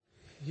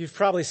You've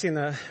probably seen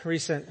the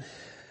recent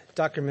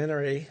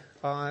documentary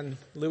on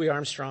Louis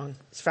Armstrong.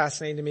 It's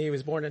fascinating to me. He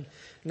was born in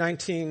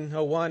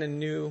 1901 in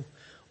New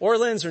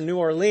Orleans or New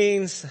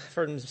Orleans. I've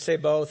heard him say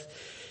both.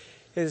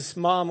 His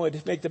mom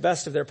would make the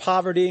best of their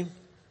poverty.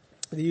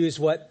 They used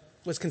what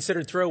was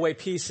considered throwaway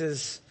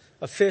pieces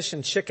of fish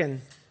and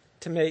chicken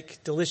to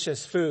make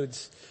delicious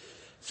foods.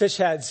 Fish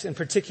heads in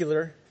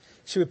particular.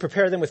 She would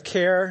prepare them with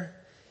care.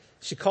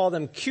 She called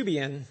them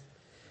Cubian,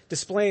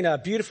 displaying a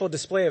beautiful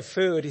display of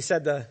food. He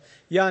said the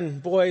young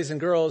boys and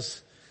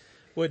girls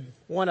would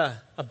want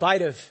a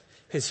bite of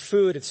his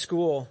food at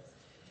school.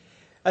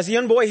 As a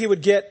young boy, he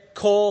would get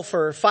coal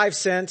for 5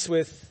 cents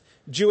with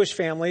Jewish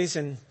families,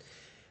 and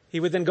he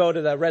would then go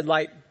to the red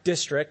light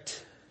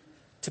district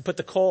to put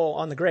the coal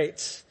on the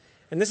grates.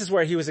 And this is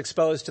where he was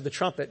exposed to the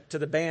trumpet, to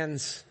the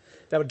bands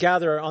that would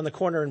gather on the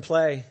corner and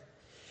play.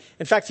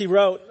 In fact, he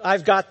wrote,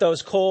 "I've got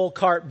those coal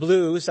cart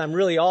blues. I'm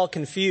really all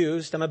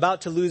confused. I'm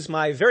about to lose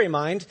my very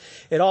mind.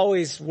 It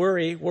always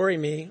worry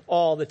me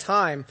all the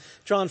time."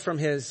 Drawn from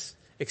his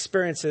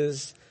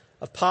experiences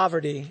of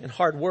poverty and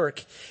hard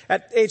work.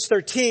 At age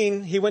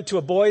 13, he went to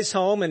a boys'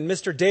 home, and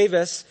Mr.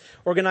 Davis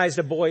organized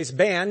a boys'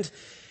 band.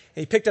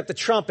 He picked up the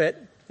trumpet,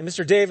 and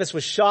Mr. Davis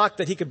was shocked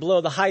that he could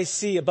blow the high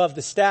C above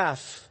the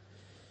staff.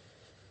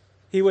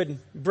 He would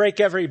break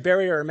every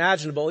barrier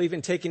imaginable,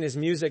 even taking his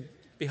music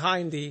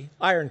behind the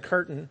Iron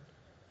Curtain.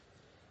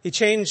 He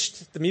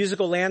changed the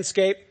musical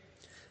landscape.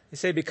 They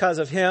say because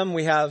of him,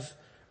 we have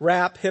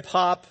rap,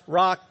 hip-hop,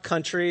 rock,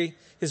 country.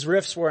 His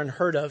riffs were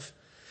unheard of.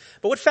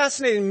 But what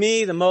fascinated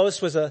me the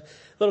most was a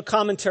little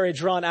commentary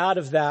drawn out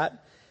of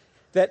that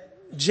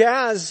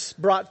jazz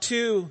brought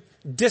two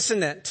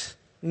dissonant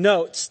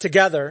notes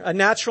together, a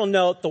natural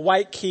note, the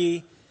white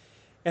key,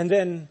 and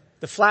then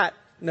the flat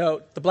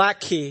note, the black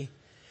key,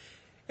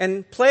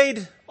 and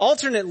played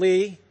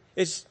alternately.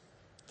 This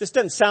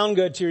doesn't sound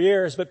good to your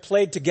ears, but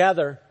played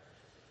together.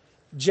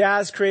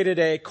 Jazz created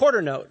a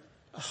quarter note,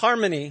 a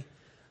harmony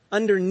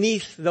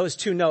underneath those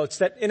two notes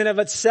that in and of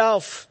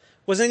itself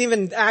wasn't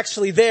even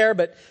actually there,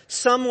 but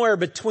somewhere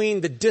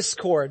between the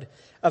discord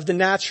of the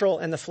natural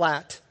and the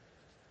flat.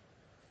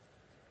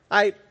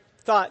 I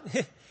thought,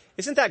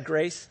 isn't that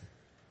grace?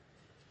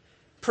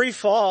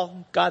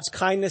 Pre-fall, God's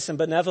kindness and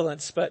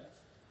benevolence, but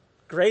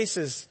grace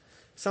is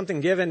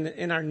something given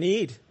in our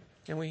need,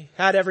 and we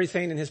had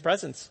everything in His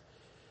presence.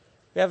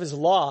 We have His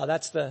law.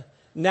 That's the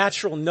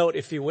natural note,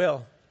 if you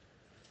will.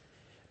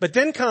 But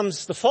then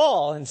comes the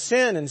fall and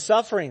sin and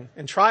suffering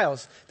and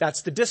trials.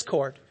 That's the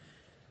discord.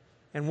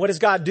 And what does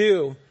God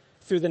do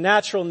through the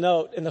natural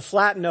note and the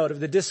flat note of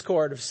the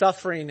discord of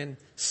suffering and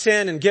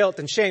sin and guilt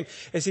and shame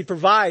is He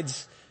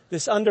provides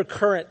this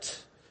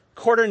undercurrent,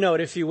 quarter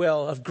note, if you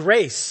will, of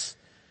grace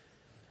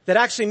that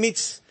actually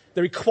meets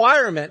the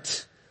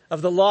requirement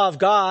of the law of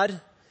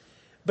God,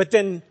 but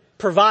then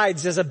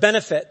provides as a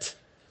benefit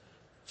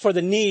for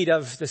the need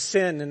of the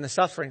sin and the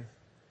suffering.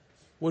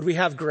 Would we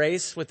have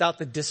grace without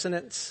the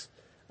dissonance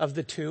of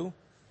the two?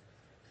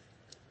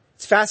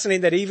 It's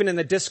fascinating that even in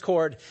the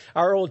discord,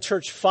 our old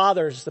church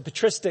fathers, the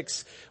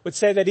patristics, would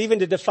say that even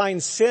to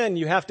define sin,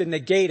 you have to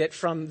negate it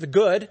from the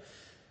good.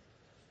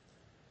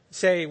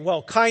 Say,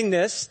 well,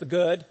 kindness, the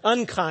good,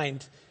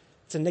 unkind,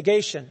 it's a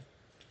negation.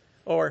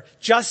 Or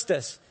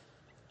justice,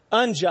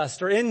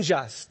 unjust or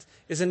unjust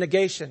is a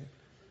negation.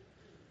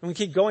 And we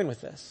keep going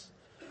with this.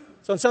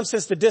 So in some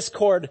sense, the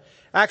discord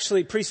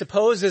actually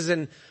presupposes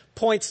and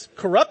points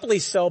corruptly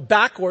so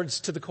backwards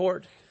to the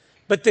cord.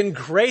 But then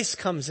grace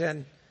comes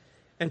in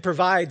and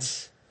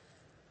provides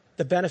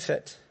the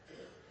benefit.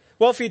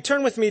 Well, if you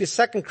turn with me to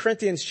 2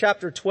 Corinthians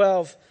chapter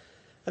 12,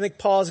 I think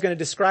Paul is going to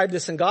describe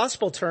this in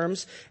gospel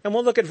terms, and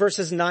we'll look at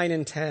verses 9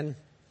 and 10.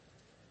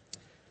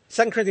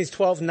 2 Corinthians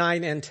 12,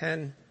 9 and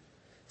 10.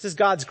 This is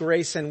God's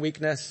grace and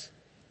weakness.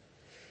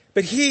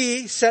 But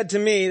He said to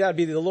me, that would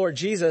be the Lord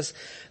Jesus,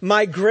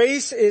 "My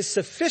grace is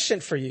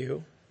sufficient for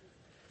you,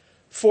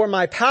 for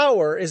my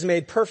power is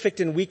made perfect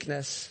in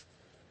weakness.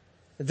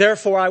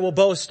 Therefore I will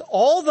boast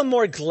all the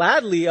more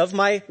gladly of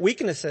my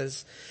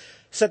weaknesses,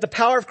 so that the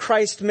power of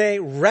Christ may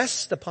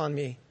rest upon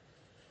me.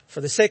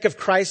 For the sake of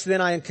Christ,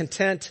 then I am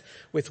content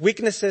with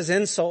weaknesses,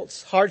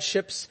 insults,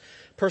 hardships,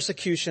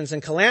 persecutions,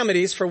 and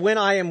calamities. For when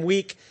I am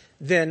weak,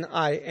 then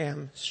I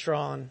am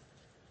strong."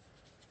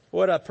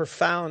 What a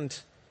profound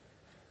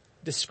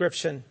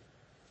description.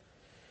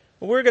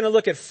 We're going to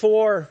look at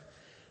four,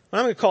 what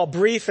I'm going to call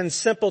brief and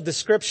simple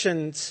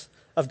descriptions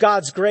of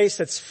God's grace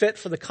that's fit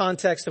for the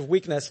context of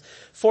weakness.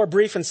 4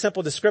 brief and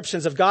simple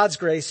descriptions of God's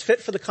grace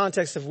fit for the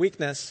context of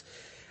weakness.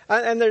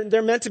 And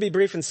they're meant to be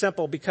brief and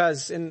simple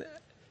because in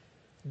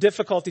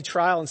difficulty,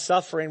 trial, and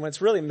suffering, when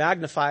it's really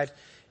magnified,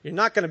 you're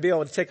not going to be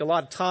able to take a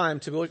lot of time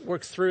to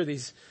work through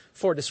these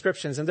 4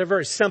 descriptions. And they're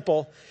very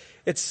simple.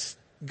 It's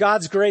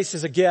God's grace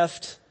is a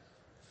gift.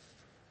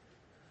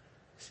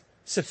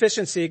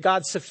 Sufficiency,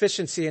 God's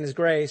sufficiency in His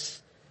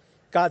grace.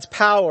 God's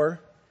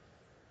power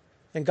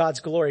and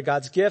God's glory.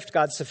 God's gift,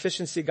 God's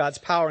sufficiency, God's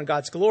power, and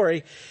God's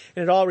glory.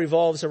 And it all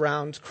revolves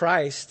around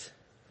Christ.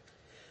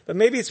 But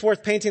maybe it's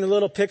worth painting a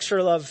little picture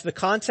of the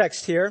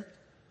context here.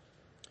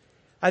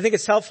 I think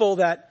it's helpful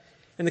that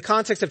in the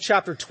context of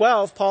chapter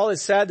 12, Paul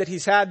has said that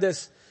he's had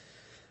this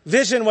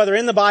vision, whether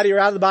in the body or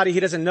out of the body, he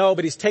doesn't know,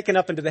 but he's taken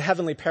up into the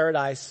heavenly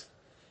paradise.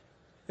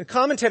 The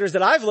commentators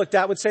that I've looked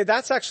at would say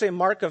that's actually a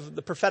mark of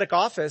the prophetic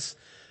office,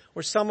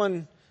 where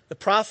someone, the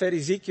prophet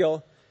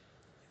Ezekiel,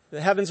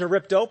 the heavens are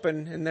ripped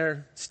open and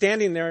they're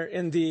standing there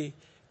in the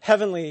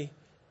heavenly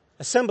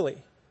assembly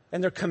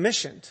and they're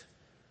commissioned.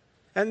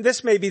 And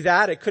this may be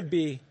that. It could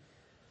be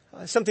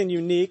something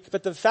unique.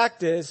 But the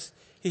fact is,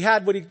 he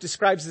had what he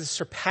describes as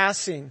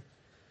surpassing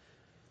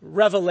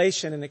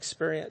revelation and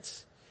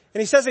experience.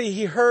 And he says that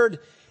he heard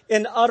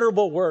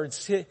inutterable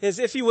words. His,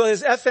 if you will,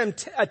 his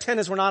FM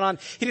antennas were not on.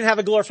 He didn't have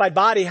a glorified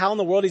body. How in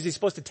the world is he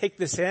supposed to take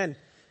this in?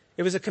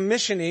 It was a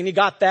commissioning. He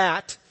got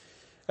that.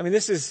 I mean,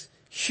 this is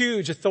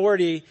huge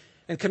authority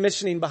and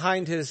commissioning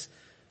behind his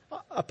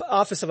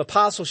office of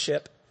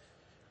apostleship.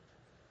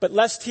 But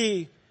lest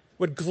he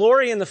would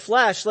glory in the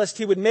flesh, lest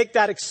he would make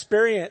that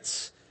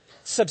experience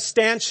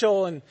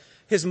substantial and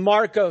his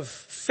mark of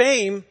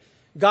fame,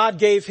 God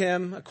gave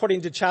him,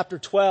 according to chapter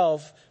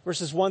 12,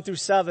 verses 1 through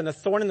 7, a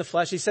thorn in the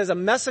flesh. He says a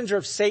messenger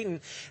of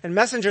Satan, and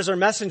messengers are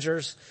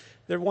messengers.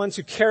 They're ones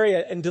who carry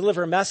it and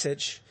deliver a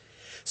message.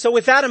 So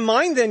with that in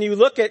mind, then you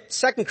look at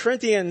 2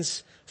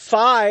 Corinthians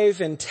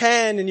 5 and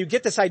 10, and you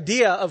get this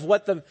idea of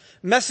what the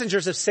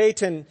messengers of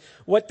Satan,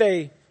 what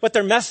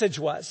their message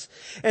was.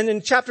 And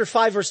in chapter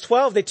 5 verse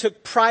 12, they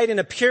took pride in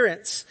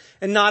appearance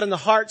and not in the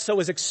heart, so it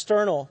was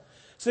external.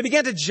 So they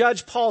began to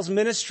judge Paul's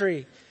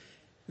ministry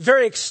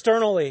very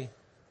externally,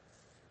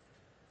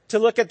 to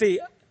look at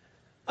the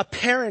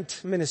apparent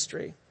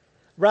ministry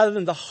rather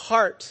than the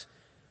heart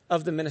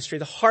of the ministry,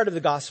 the heart of the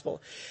gospel.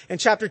 In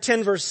chapter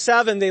 10 verse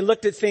 7, they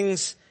looked at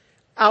things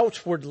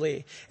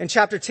outwardly. In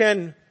chapter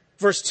 10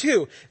 verse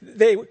 2,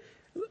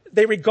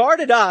 they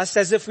regarded us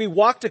as if we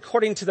walked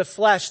according to the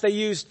flesh. They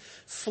used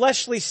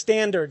fleshly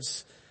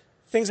standards,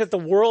 things that the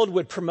world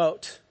would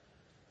promote,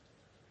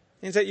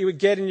 things that you would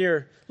get in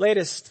your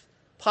latest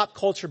pop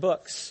culture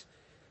books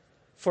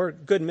for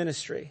good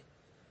ministry.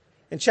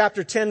 In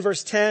chapter 10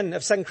 verse 10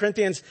 of 2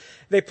 Corinthians,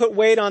 they put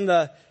weight on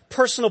the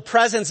personal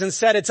presence and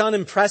said it's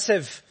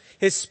unimpressive.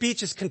 His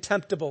speech is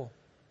contemptible.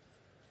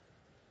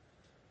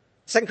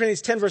 2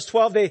 Corinthians 10 verse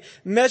 12, they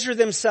measure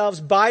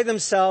themselves by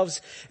themselves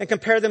and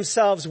compare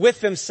themselves with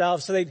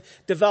themselves. So they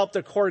developed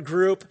their core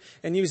group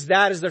and used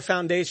that as their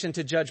foundation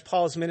to judge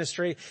Paul's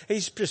ministry.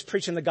 He's just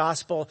preaching the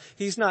gospel.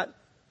 He's not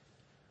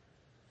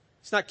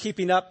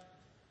keeping up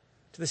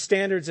to the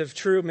standards of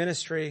true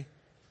ministry.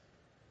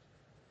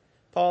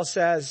 Paul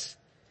says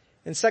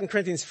in 2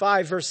 Corinthians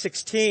 5 verse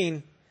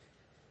 16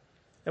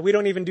 that we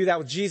don't even do that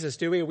with Jesus,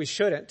 do we? We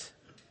shouldn't.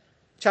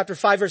 Chapter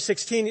 5 verse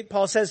 16,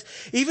 Paul says,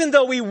 even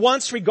though we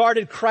once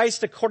regarded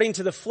Christ according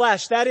to the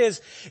flesh, that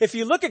is, if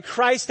you look at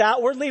Christ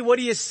outwardly, what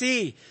do you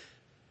see?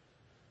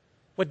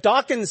 What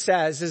Dawkins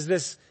says is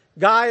this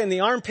guy in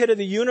the armpit of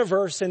the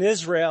universe in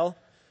Israel,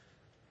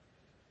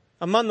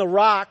 among the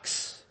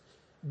rocks,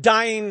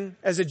 dying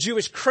as a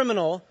Jewish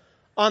criminal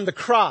on the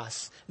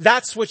cross.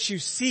 That's what you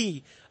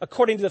see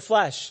according to the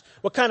flesh.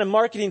 What kind of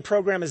marketing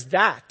program is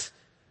that?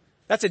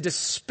 That's a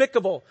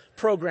despicable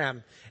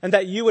program. And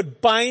that you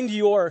would bind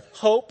your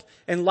hope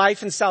and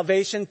life and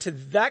salvation to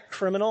that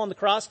criminal on the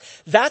cross.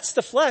 That's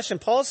the flesh. And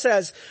Paul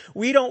says,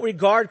 we don't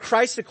regard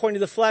Christ according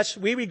to the flesh.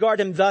 We regard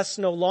him thus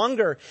no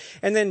longer.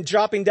 And then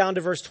dropping down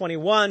to verse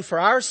 21, for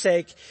our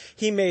sake,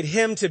 he made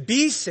him to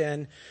be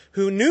sin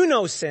who knew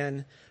no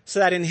sin, so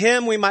that in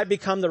him we might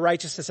become the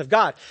righteousness of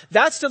God.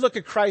 That's to look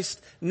at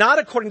Christ not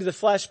according to the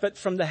flesh, but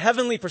from the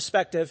heavenly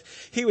perspective.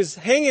 He was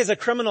hanging as a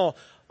criminal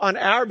on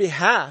our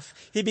behalf.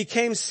 He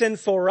became sin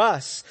for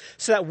us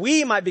so that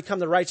we might become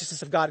the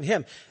righteousness of God in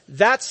him.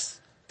 That's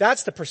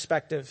the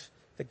perspective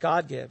that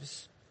God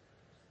gives.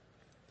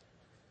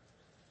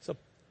 So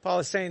Paul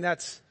is saying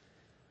that's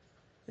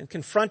in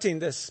confronting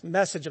this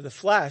message of the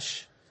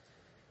flesh.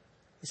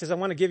 He says, I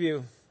want to give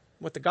you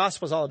what the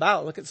gospel is all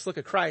about. Let's look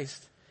at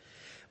Christ.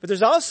 But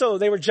there's also,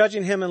 they were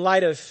judging him in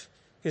light of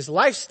his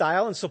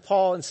lifestyle. And so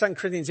Paul in 2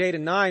 Corinthians 8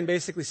 and 9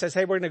 basically says,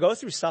 hey, we're going to go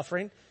through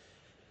suffering.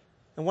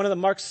 And one of the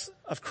marks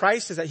of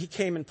Christ is that he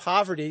came in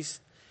poverty.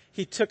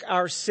 He took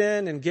our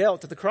sin and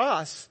guilt to the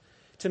cross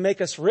to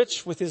make us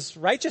rich with his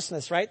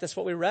righteousness, right? That's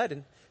what we read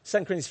in 2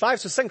 Corinthians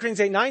 5. So 2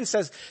 Corinthians 8, 9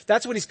 says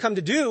that's what he's come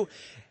to do.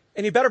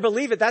 And you better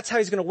believe it. That's how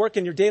he's going to work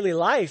in your daily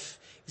life.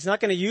 He's not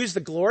going to use the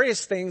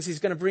glorious things. He's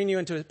going to bring you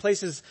into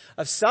places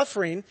of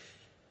suffering.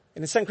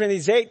 And in 2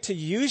 Corinthians 8, to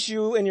use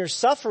you in your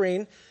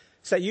suffering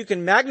so that you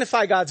can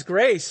magnify God's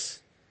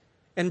grace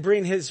and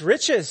bring his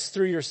riches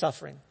through your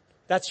suffering.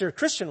 That's your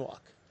Christian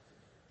walk.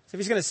 So if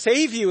he's going to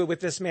save you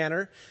with this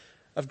manner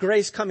of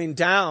grace coming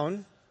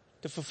down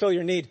to fulfill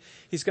your need,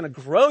 he's going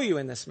to grow you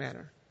in this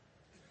manner.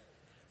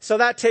 So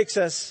that takes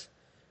us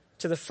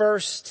to the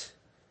first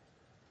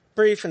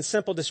brief and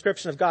simple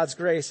description of God's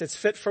grace. It's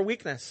fit for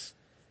weakness.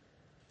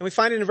 And we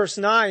find it in verse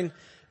 9,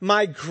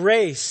 my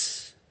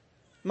grace.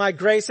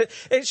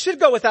 It should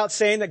go without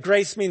saying that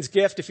grace means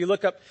gift. If you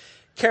look up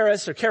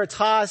charis or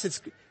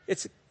caritas,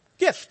 it's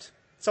gift.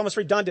 It's almost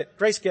redundant.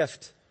 Grace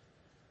gift.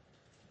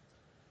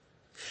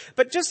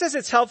 But just as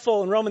it's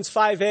helpful in Romans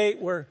 5:8,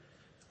 we're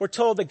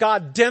told that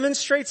God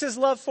demonstrates his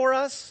love for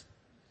us,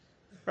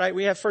 right?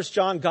 We have 1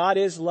 John, God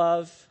is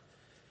love.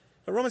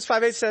 But Romans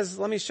 5:8 says,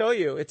 let me show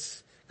you.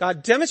 It's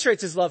God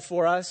demonstrates his love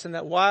for us, and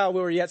that while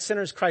we were yet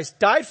sinners, Christ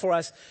died for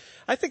us.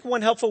 I think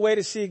one helpful way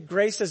to see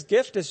grace as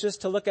gift is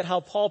just to look at how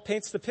Paul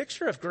paints the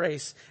picture of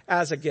grace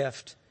as a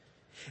gift.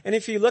 And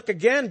if you look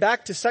again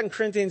back to 2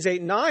 Corinthians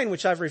 8:9,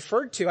 which I've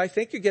referred to, I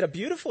think you get a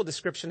beautiful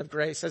description of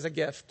grace as a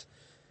gift.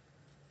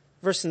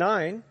 Verse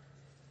 9,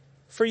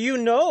 for you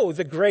know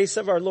the grace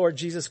of our Lord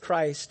Jesus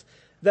Christ,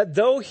 that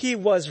though he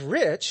was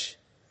rich,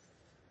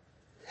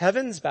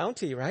 heaven's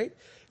bounty, right?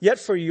 Yet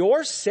for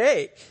your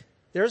sake,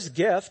 there's a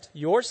gift,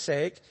 your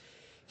sake,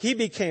 he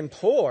became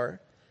poor,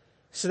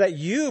 so that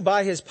you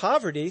by his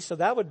poverty, so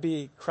that would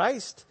be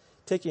Christ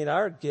taking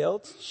our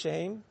guilt,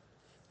 shame,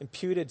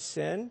 imputed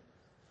sin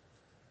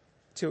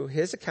to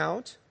his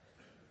account,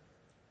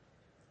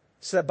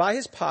 so that by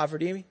his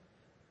poverty,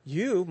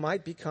 you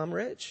might become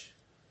rich.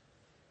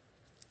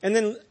 And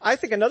then I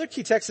think another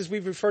key text is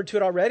we've referred to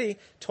it already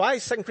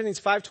twice, 2 Corinthians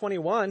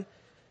 5:21.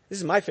 This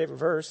is my favorite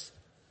verse.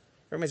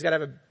 Everybody's got to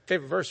have a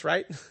favorite verse,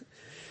 right?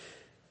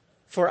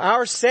 For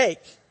our sake,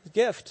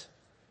 gift.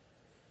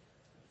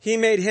 He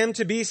made him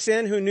to be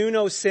sin who knew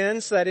no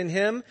sin, so that in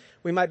him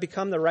we might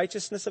become the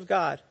righteousness of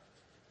God.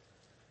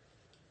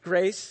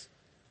 Grace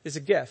is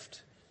a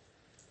gift.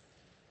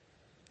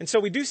 And so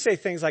we do say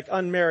things like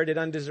unmerited,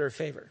 undeserved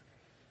favor.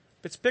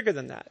 But it's bigger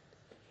than that.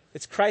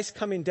 It's Christ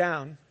coming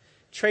down,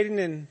 trading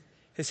in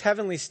his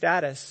heavenly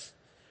status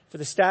for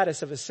the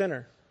status of a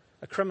sinner,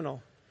 a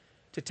criminal,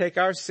 to take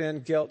our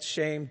sin, guilt,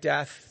 shame,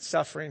 death,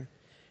 suffering,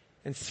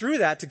 and through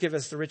that to give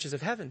us the riches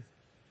of heaven.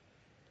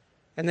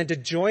 And then to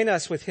join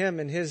us with him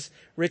in his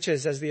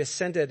riches as the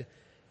ascended,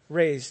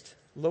 raised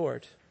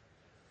Lord.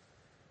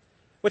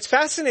 What's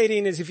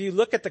fascinating is if you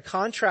look at the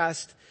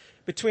contrast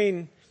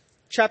between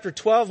chapter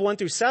 12, 1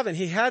 through 7,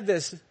 he had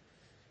this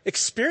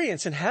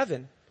experience in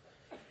heaven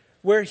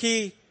where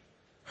he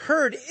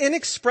heard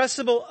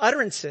inexpressible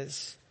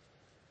utterances.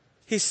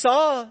 He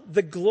saw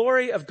the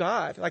glory of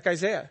God, like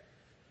Isaiah.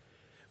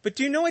 But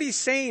do you know what he's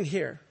saying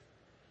here?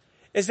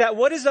 Is that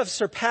what is of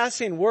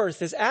surpassing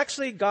worth is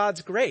actually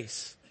God's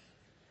grace.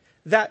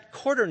 That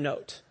quarter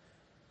note.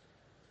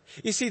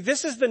 You see,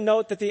 this is the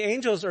note that the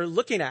angels are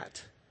looking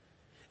at.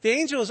 The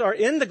angels are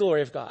in the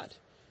glory of God.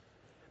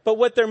 But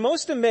what they're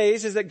most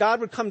amazed is that God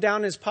would come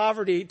down in his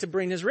poverty to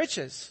bring his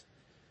riches.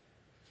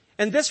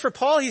 And this for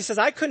Paul, he says,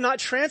 I could not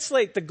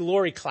translate the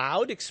glory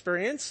cloud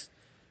experience.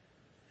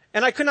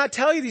 And I could not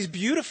tell you these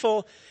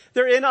beautiful,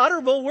 they're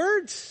inutterable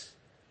words.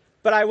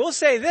 But I will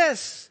say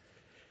this,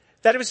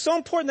 that it was so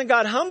important that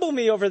God humble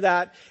me over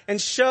that and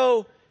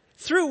show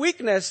through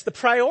weakness the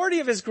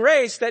priority of his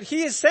grace, that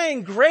he is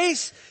saying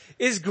grace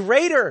is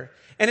greater.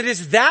 And it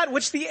is that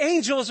which the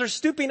angels are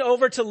stooping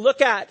over to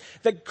look at,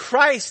 that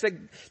Christ, that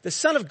the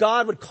Son of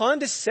God would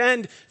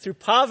condescend through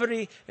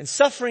poverty and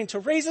suffering to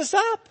raise us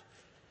up.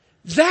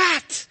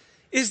 That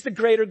is the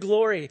greater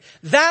glory.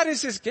 That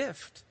is his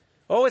gift.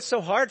 Oh, it's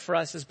so hard for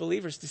us as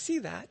believers to see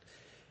that.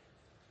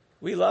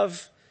 We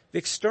love the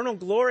external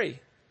glory.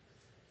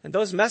 And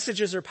those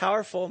messages are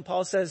powerful. And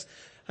Paul says,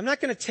 I'm not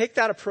going to take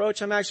that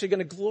approach. I'm actually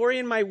going to glory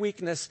in my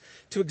weakness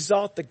to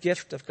exalt the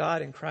gift of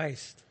God in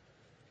Christ.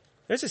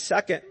 There's a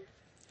second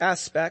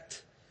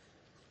aspect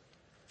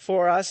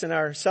for us in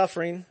our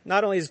suffering.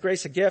 Not only is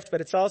grace a gift,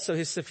 but it's also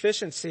his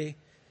sufficiency.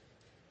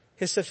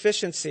 His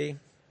sufficiency.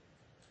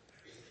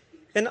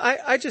 And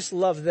I just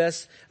love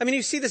this. I mean,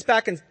 you see this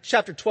back in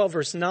chapter 12,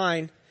 verse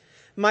 9.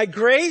 My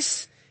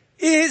grace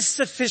is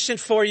sufficient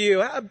for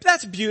you.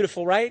 That's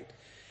beautiful, right?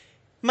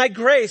 My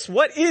grace,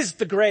 what is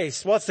the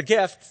grace? Well, it's the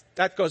gift.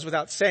 That goes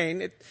without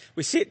saying.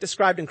 We see it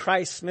described in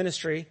Christ's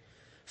ministry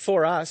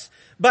for us.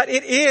 But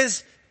it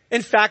is,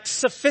 in fact,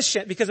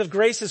 sufficient because of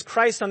grace is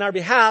Christ on our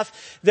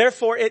behalf.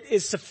 Therefore, it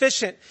is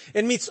sufficient.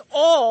 It meets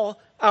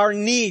all our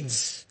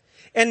needs.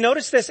 And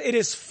notice this, it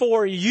is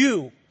for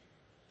you.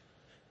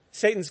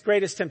 Satan's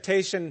greatest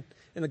temptation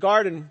in the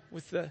garden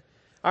with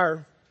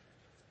our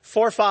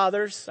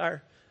forefathers,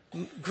 our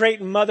great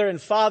mother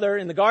and father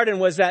in the garden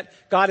was that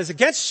God is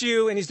against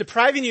you and he's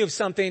depriving you of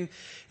something.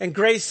 And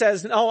grace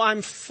says, no,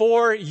 I'm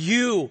for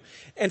you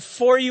and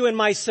for you in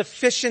my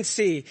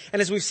sufficiency. And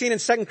as we've seen in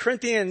 2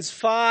 Corinthians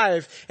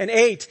 5 and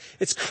 8,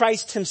 it's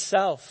Christ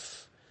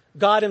himself,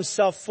 God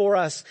himself for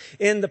us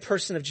in the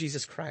person of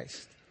Jesus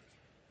Christ.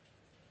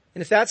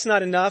 And if that's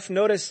not enough,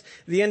 notice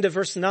the end of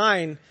verse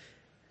 9,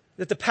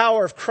 that the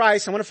power of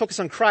Christ, I want to focus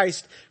on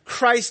Christ,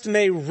 Christ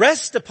may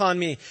rest upon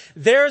me.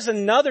 There's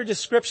another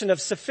description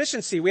of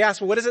sufficiency. We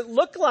ask, well, what does it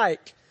look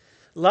like?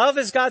 Love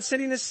is God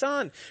sending his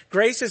son.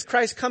 Grace is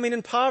Christ coming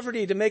in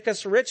poverty to make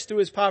us rich through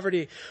his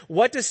poverty.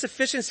 What does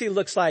sufficiency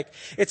look like?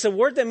 It's a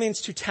word that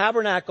means to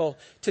tabernacle,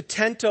 to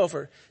tent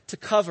over, to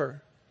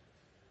cover,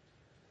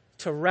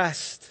 to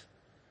rest,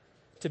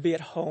 to be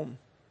at home.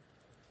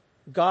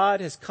 God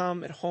has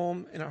come at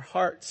home in our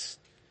hearts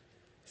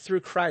through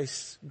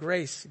Christ's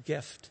grace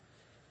gift.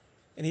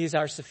 And he is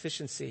our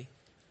sufficiency,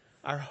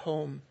 our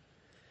home.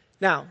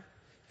 Now,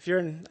 If you're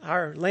in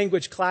our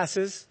language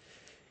classes,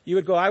 you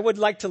would go, I would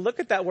like to look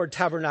at that word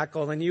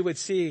tabernacle, and you would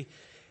see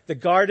the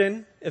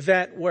garden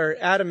event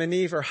where Adam and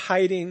Eve are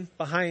hiding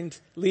behind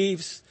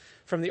leaves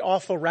from the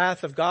awful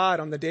wrath of God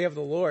on the day of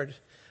the Lord.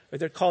 Or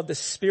they're called the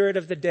spirit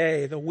of the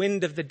day, the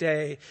wind of the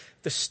day,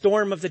 the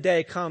storm of the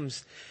day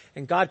comes.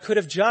 And God could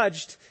have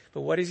judged,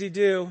 but what does he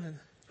do?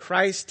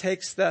 Christ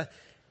takes the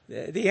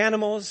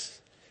animals,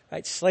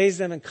 right, slays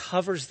them and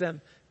covers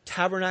them,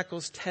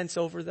 tabernacles, tents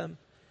over them.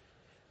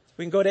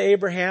 We can go to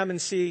Abraham and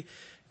see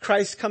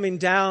Christ coming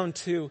down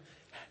to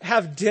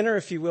have dinner,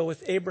 if you will,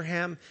 with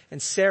Abraham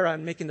and Sarah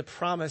and making the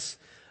promise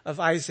of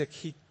Isaac.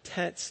 He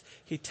tents,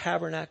 he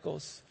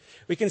tabernacles.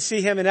 We can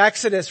see him in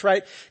Exodus,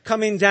 right,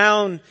 coming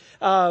down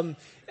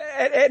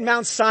at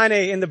Mount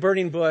Sinai in the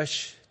burning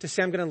bush to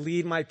say, I'm going to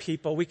lead my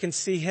people. We can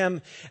see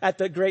him at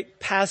the great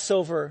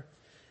Passover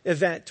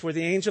event where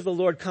the angel of the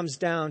Lord comes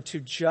down to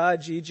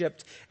judge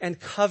Egypt and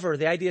cover.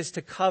 The idea is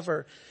to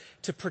cover,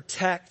 to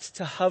protect,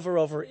 to hover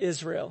over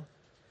Israel.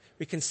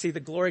 We can see the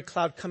glory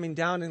cloud coming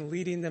down and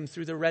leading them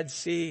through the Red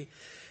Sea,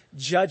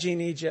 judging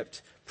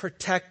Egypt,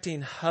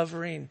 protecting,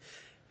 hovering,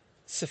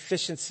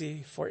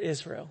 sufficiency for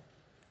Israel.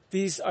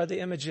 These are the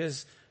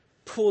images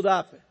pulled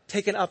up,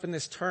 taken up in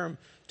this term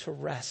to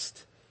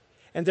rest.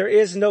 And there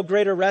is no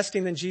greater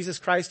resting than Jesus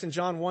Christ in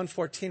John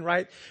 1:14,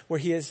 right? Where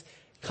he has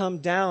come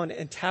down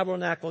and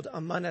tabernacled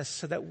among us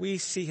so that we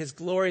see his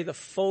glory, the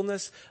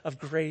fullness of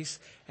grace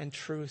and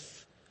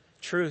truth.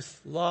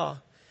 Truth, law,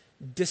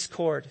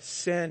 discord,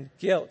 sin,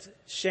 guilt,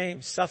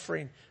 shame,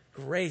 suffering,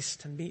 grace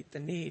to meet the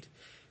need.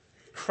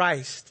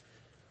 Christ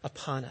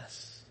upon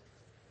us.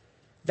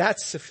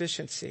 That's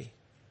sufficiency.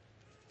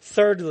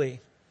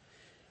 Thirdly,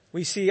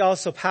 we see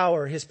also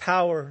power, his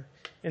power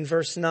in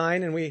verse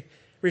 9, and we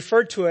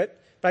referred to it,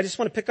 but I just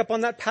want to pick up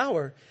on that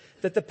power,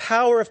 that the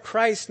power of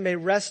Christ may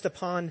rest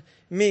upon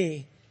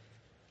me.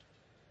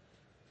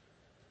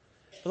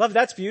 Beloved,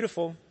 that's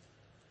beautiful.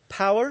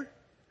 Power,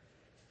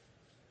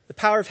 the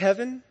power of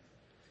heaven.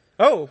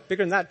 Oh,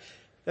 bigger than that,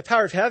 the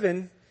power of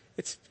heaven,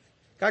 it's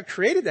God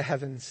created the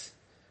heavens.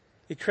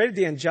 He created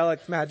the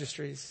angelic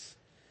magistracies.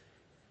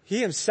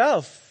 He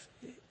himself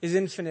is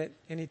infinite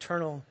and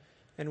eternal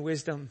in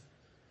wisdom,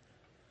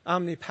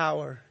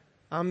 omnipower,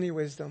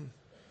 omni-wisdom,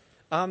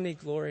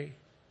 omni-glory.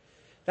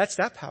 That's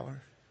that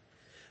power.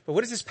 But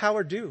what does this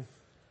power do?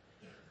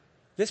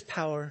 This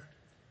power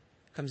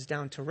comes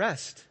down to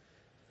rest,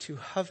 to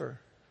hover,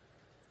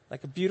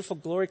 like a beautiful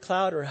glory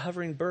cloud or a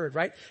hovering bird,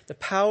 right? The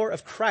power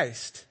of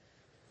Christ,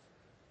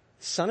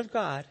 Son of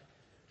God,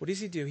 what does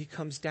he do? He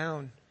comes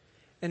down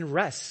and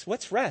rests.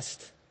 What's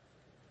rest?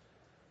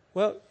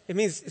 Well, it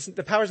means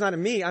the power's not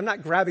in me. I'm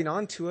not grabbing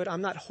onto it.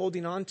 I'm not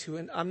holding on to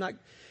it. I'm not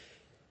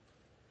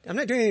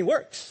doing any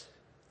works.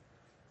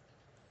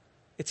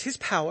 It's his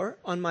power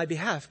on my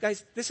behalf.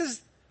 Guys, this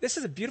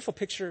is a beautiful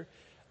picture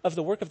of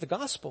the work of the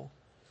gospel.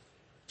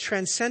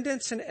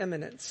 Transcendence and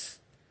eminence.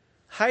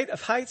 Height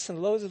of heights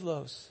and lows of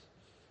lows.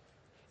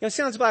 You know, it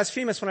sounds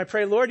blasphemous when I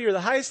pray, Lord, you're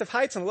the highest of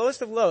heights and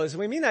lowest of lows. And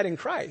we mean that in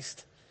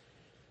Christ.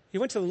 He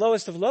went to the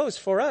lowest of lows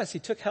for us. He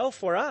took hell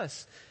for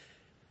us.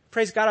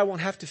 Praise God, I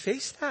won't have to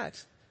face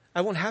that.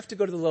 I won't have to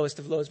go to the lowest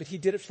of lows, but he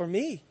did it for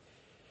me.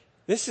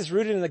 This is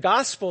rooted in the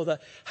gospel, the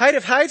height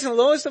of heights and the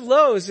lowest of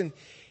lows. And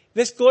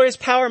this glorious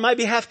power on my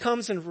behalf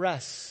comes and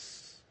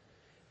rests.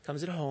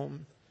 Comes at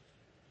home.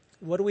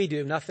 What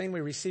do? Nothing. We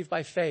receive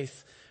by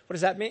faith. What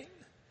does that mean?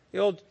 The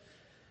old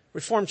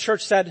Reformed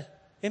church said,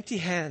 empty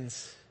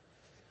hands.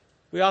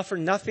 We offer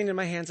nothing, in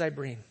my hands I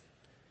bring.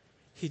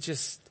 He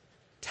just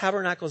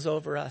tabernacles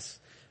over us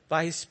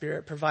by his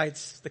Spirit,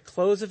 provides the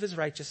clothes of his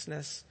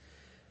righteousness,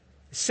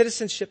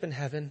 citizenship in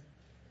heaven,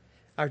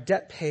 our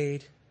debt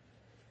paid.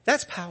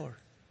 That's power.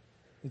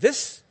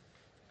 This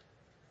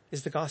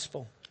is the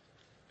gospel.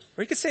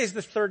 Or you could say is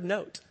the third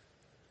note.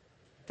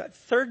 That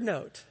third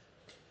note.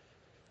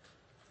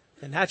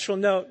 The natural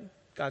note,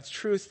 God's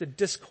truth, the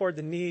discord,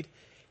 the need,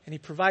 and he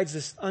provides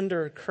this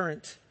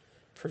undercurrent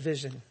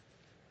provision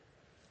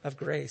of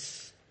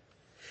grace.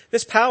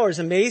 This power is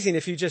amazing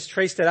if you just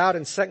traced it out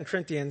in 2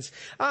 Corinthians.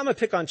 I'm going to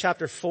pick on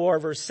chapter 4,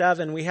 verse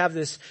 7. We have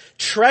this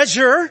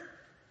treasure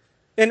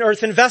in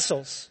earthen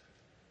vessels.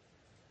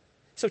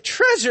 So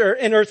treasure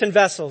in earthen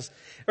vessels.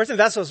 Earthen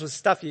vessels was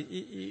stuff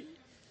you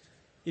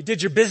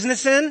did your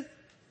business in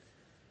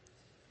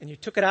and you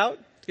took it out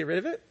to get rid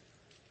of it.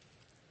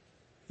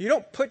 You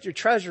don't put your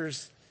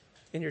treasures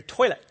in your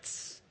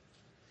toilets.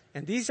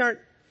 And these aren't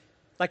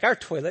like our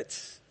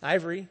toilets,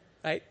 ivory,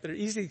 right? They're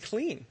easy to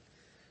clean.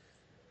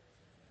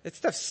 That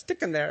stuff's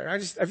sticking there.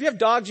 If you have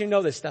dogs, you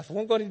know this stuff. I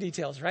won't go into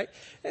details, right?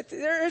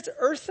 It's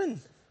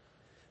earthen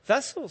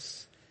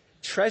vessels.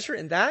 Treasure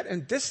in that.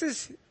 And this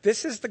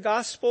is the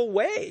gospel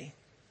way.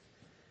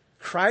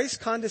 Christ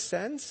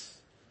condescends,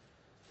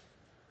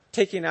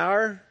 taking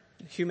our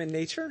human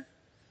nature,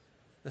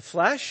 the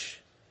flesh,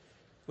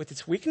 with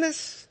its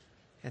weakness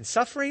and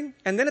suffering,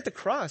 and then at the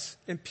cross,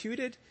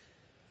 imputed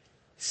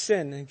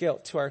sin and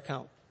guilt to our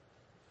account.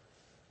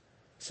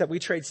 So that we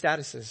trade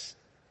statuses.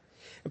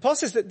 And Paul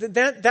says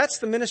that's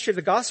the ministry of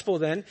the gospel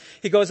then.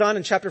 He goes on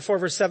in chapter 4,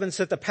 verse 7,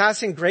 so that the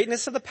passing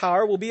greatness of the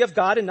power will be of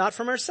God and not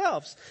from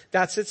ourselves.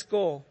 That's its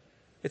goal.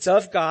 It's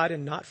of God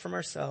and not from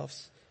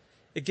ourselves.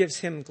 It gives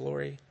him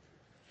glory.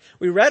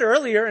 We read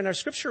earlier in our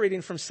scripture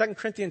reading from 2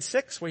 Corinthians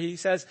 6 where he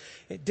says,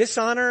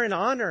 dishonor and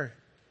honor,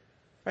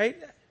 right?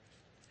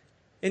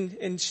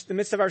 In the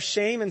midst of our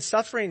shame and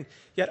suffering,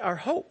 yet our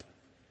hope.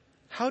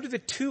 How do the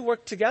two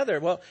work together?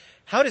 Well,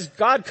 how does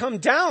God come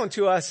down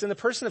to us in the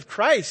person of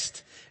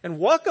Christ and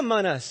walk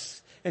among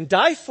us and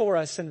die for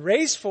us and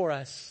raise for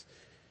us?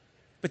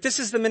 But this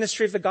is the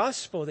ministry of the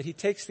gospel, that he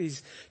takes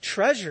these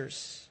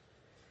treasures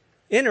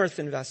in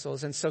earthen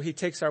vessels, and so he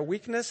takes our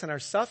weakness and our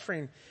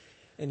suffering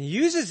and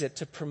uses it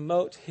to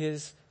promote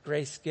his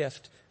grace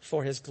gift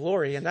for his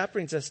glory. And that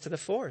brings us to the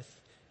fourth.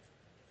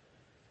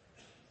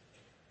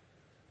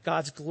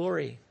 God's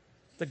glory,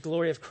 the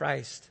glory of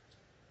Christ.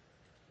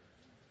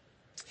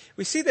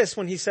 We see this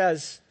when he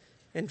says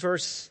in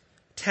verse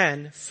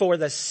 10, for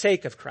the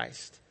sake of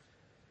Christ.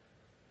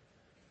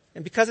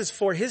 And because it's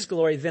for his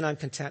glory, then I'm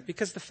content.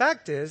 Because the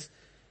fact is,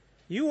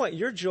 you want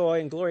your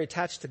joy and glory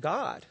attached to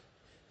God.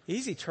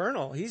 He's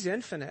eternal. He's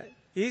infinite.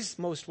 He's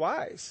most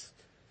wise.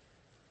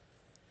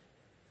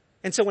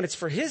 And so when it's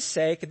for his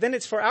sake, then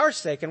it's for our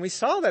sake. And we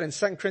saw that in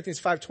 2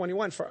 Corinthians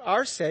 5:21. For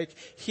our sake,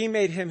 he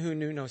made him who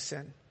knew no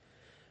sin.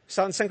 We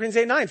saw it in 2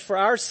 Corinthians 8:9. For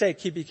our sake,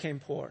 he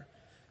became poor.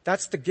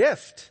 That's the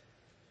gift.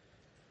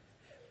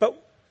 But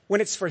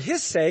when it's for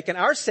his sake and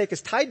our sake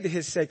is tied to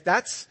his sake,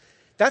 that's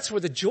where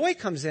the joy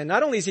comes in.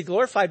 Not only is he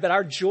glorified, but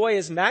our joy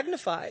is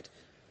magnified.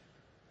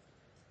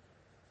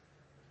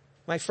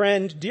 My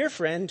friend, dear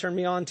friend, turned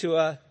me on to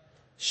a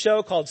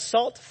show called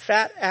Salt,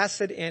 Fat,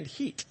 Acid, and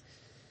Heat.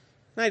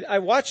 And I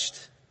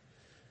watched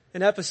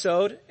an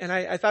episode, and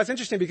I thought it was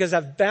interesting because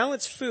I have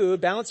balanced food,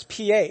 balanced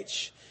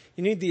pH.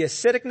 You need the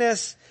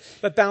acidicness,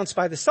 but balanced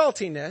by the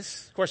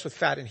saltiness, of course, with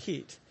fat and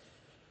heat.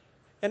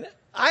 And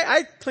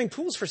I cleaned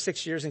pools for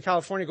 6 years in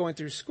California going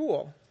through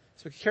school,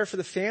 so we could care for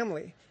the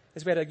family,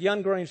 as we had a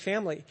young growing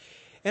family.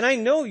 And I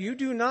know you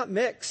do not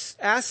mix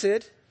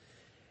acid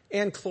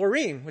and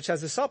chlorine, which has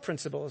the salt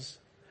principles.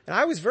 And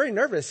I was very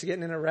nervous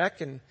getting in a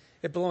wreck and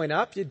it blowing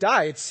up. You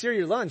die. It's sear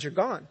your lungs. You're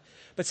gone.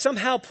 But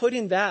somehow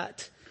putting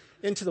that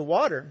into the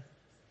water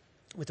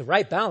with the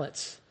right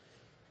balance,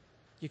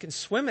 you can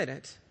swim in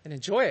it and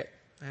enjoy it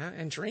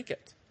and drink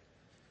it.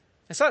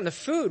 I saw it in the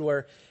food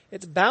where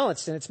it's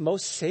balanced and it's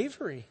most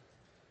savory.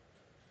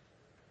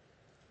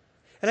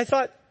 And I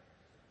thought,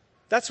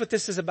 that's what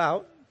this is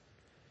about.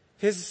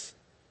 His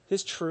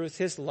truth,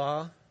 his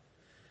law.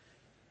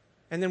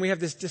 And then we have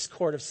this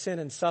discord of sin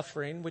and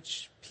suffering,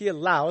 which he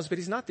allows, but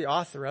he's not the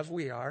author of.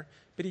 We are.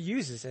 But he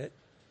uses it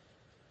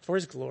for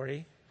his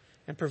glory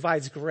and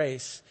provides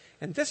grace.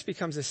 And this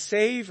becomes a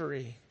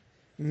savory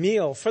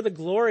meal for the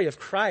glory of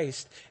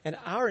Christ and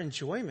our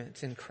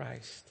enjoyment in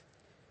Christ.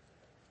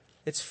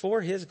 It's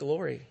for his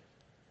glory.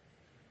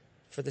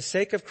 For the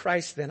sake of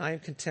Christ, then, I am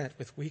content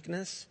with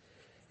weakness,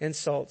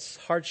 insults,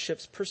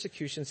 hardships,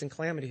 persecutions, and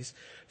calamities.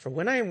 For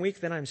when I am weak,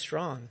 then I am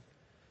strong.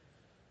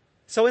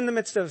 So in the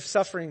midst of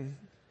suffering,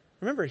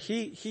 remember,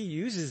 he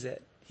uses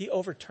it. He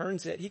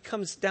overturns it. He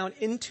comes down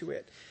into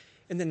it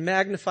and then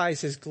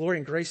magnifies his glory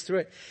and grace through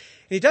it.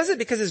 And he does it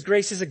because his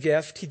grace is a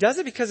gift. He does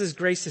it because his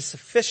grace is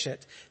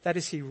sufficient. That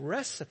is, he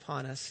rests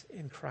upon us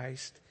in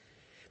Christ.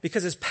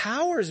 Because his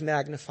power is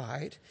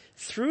magnified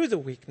through the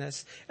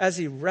weakness as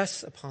he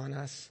rests upon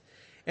us.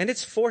 And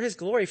it's for his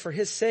glory, for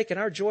his sake, and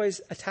our joy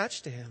is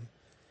attached to him.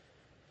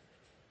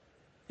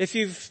 If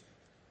you've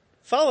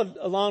followed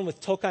along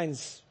with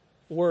Tolkien's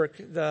work,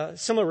 the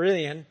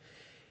Silmarillion,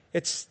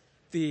 it's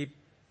the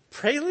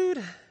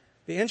prelude,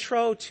 the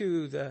intro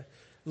to the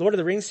Lord of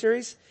the Rings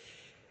series.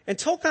 And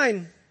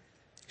Tolkien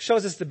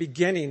shows us the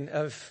beginning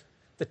of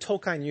the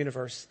Tolkien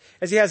universe,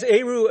 as he has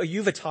Eru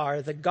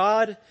Ilúvatar, the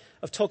god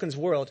of Tolkien's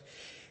world.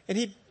 And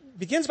he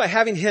begins by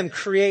having him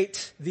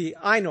create the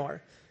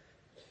Ainur,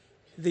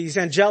 these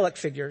angelic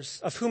figures,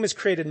 of whom is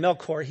created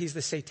Melkor. He's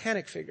the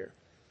satanic figure.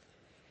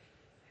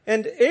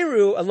 And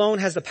Eru alone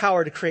has the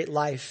power to create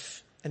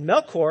life, and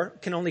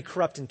Melkor can only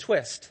corrupt and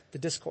twist, the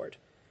discord.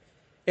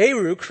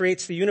 Eru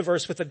creates the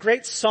universe with a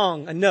great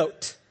song, a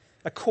note,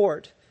 a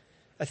chord,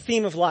 a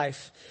theme of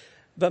life.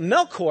 But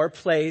Melkor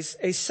plays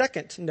a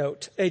second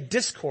note, a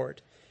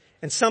discord.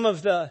 And some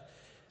of the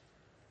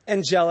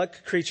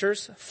angelic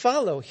creatures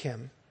follow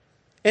him.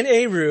 And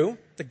Eru,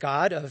 the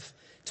god of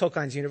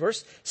Tolkien's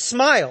universe,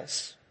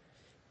 smiles.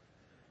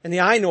 And the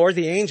Ainur,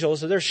 the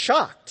angels, they're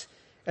shocked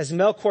as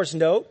Melkor's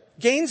note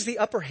gains the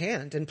upper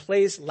hand and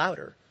plays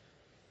louder.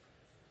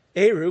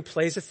 Eru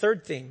plays a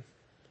third theme,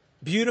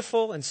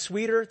 beautiful and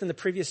sweeter than the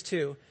previous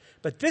two.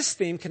 But this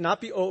theme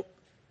cannot be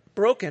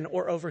broken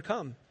or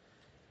overcome.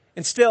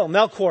 And still,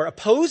 Melkor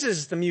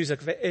opposes the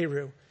music of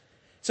Eru.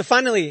 So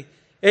finally,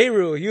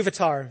 Eru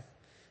Ilúvatar,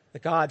 the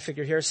god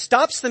figure here,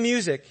 stops the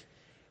music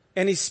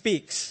and he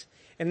speaks.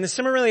 And in the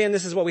Silmarillion,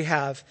 this is what we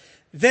have.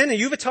 Then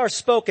Ilúvatar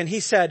spoke and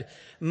he said,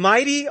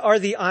 mighty are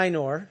the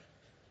Ainur,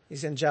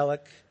 he's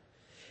angelic,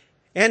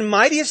 and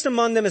mightiest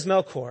among them is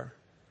Melkor.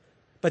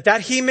 But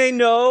that he may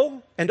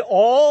know, and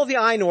all the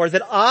Ainur,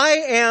 that I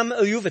am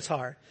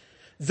Iluvatar.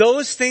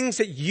 Those things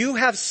that you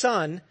have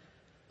sung,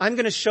 I'm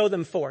going to show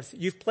them forth.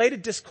 You've played a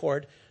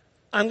discord.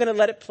 I'm going to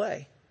let it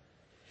play.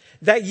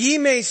 That ye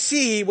may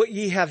see what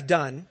ye have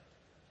done.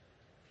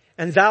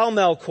 And thou,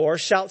 Melkor,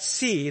 shalt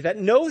see that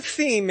no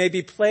theme may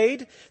be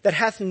played that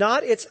hath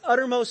not its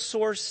uttermost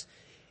source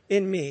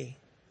in me.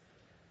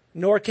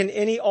 Nor can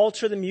any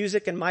alter the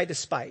music in my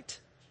despite.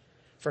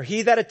 For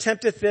he that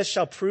attempteth this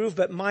shall prove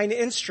but mine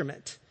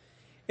instrument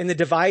in the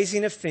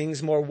devising of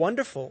things more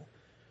wonderful,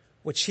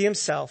 which he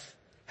himself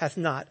hath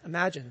not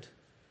imagined.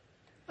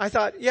 I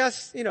thought,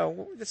 yes,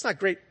 it's not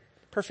great,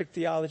 perfect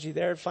theology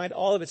there. Find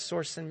all of its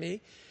source in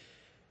me.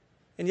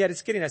 And yet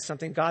it's getting at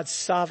something, God's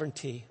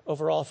sovereignty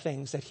over all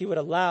things, that he would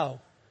allow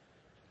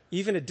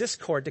even a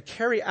discord to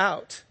carry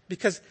out.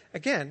 Because,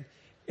 again,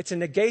 it's a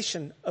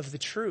negation of the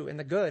true and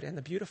the good and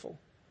the beautiful.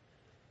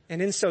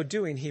 And in so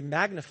doing, he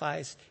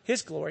magnifies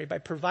his glory by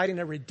providing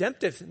a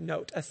redemptive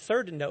note, a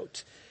third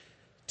note,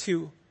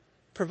 to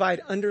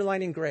provide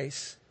underlining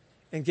grace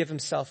and give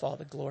himself all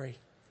the glory.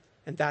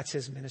 And that's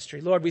his ministry.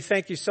 Lord, we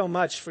thank you so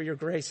much for your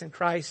grace in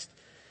Christ.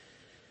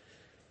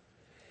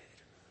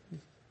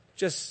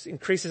 Just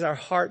increases our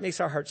heart, makes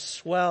our heart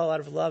swell out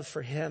of love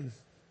for him.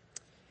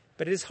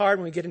 But it is hard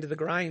when we get into the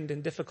grind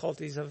and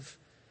difficulties of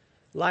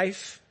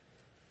life,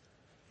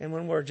 and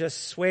when we're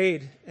just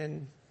swayed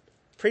and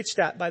preached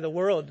at by the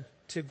world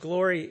to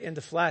glory in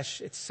the flesh.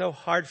 It's so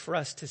hard for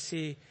us to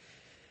see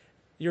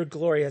your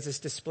glory as it's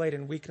displayed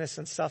in weakness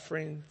and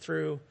suffering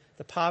through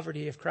the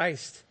poverty of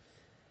Christ,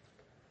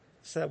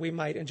 so that we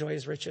might enjoy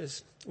his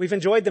riches. We've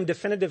enjoyed them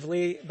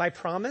definitively by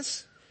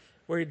promise.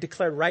 We're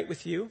declared right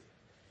with you.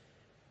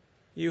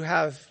 You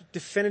have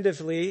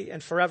definitively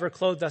and forever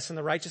clothed us in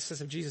the righteousness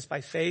of Jesus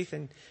by faith,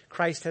 and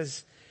Christ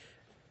has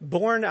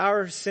borne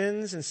our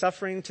sins and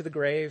suffering to the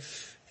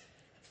grave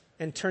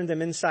and turned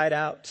them inside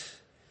out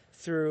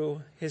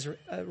through his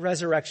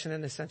resurrection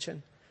and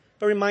ascension.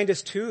 But remind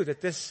us too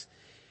that this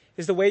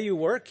is the way you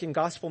work in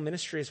gospel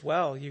ministry as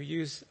well. You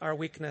use our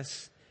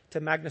weakness to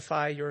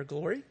magnify your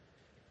glory,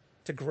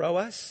 to grow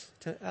us,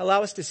 to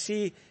allow us to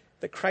see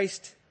that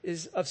Christ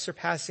is of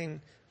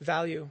surpassing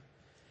value.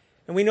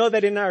 And we know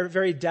that in our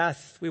very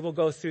death, we will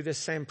go through this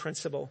same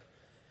principle.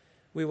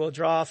 We will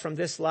draw from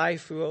this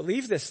life. We will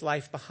leave this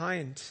life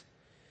behind.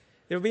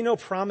 There will be no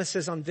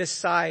promises on this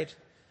side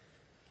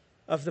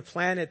of the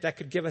planet that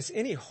could give us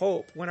any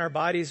hope when our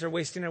bodies are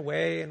wasting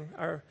away and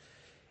our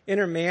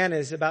inner man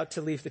is about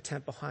to leave the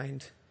tent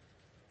behind.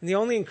 And the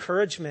only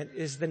encouragement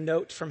is the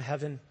note from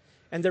heaven,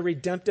 and the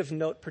redemptive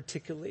note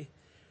particularly,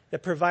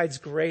 that provides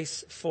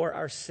grace for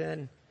our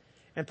sin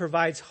and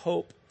provides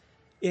hope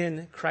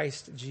in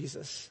Christ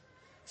Jesus.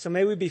 So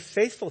may we be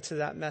faithful to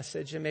that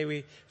message, and may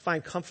we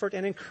find comfort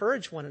and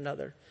encourage one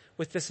another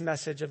with this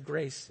message of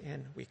grace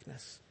and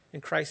weakness.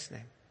 In Christ's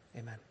name,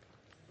 amen.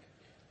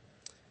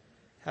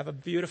 Have a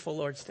beautiful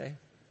Lord's Day.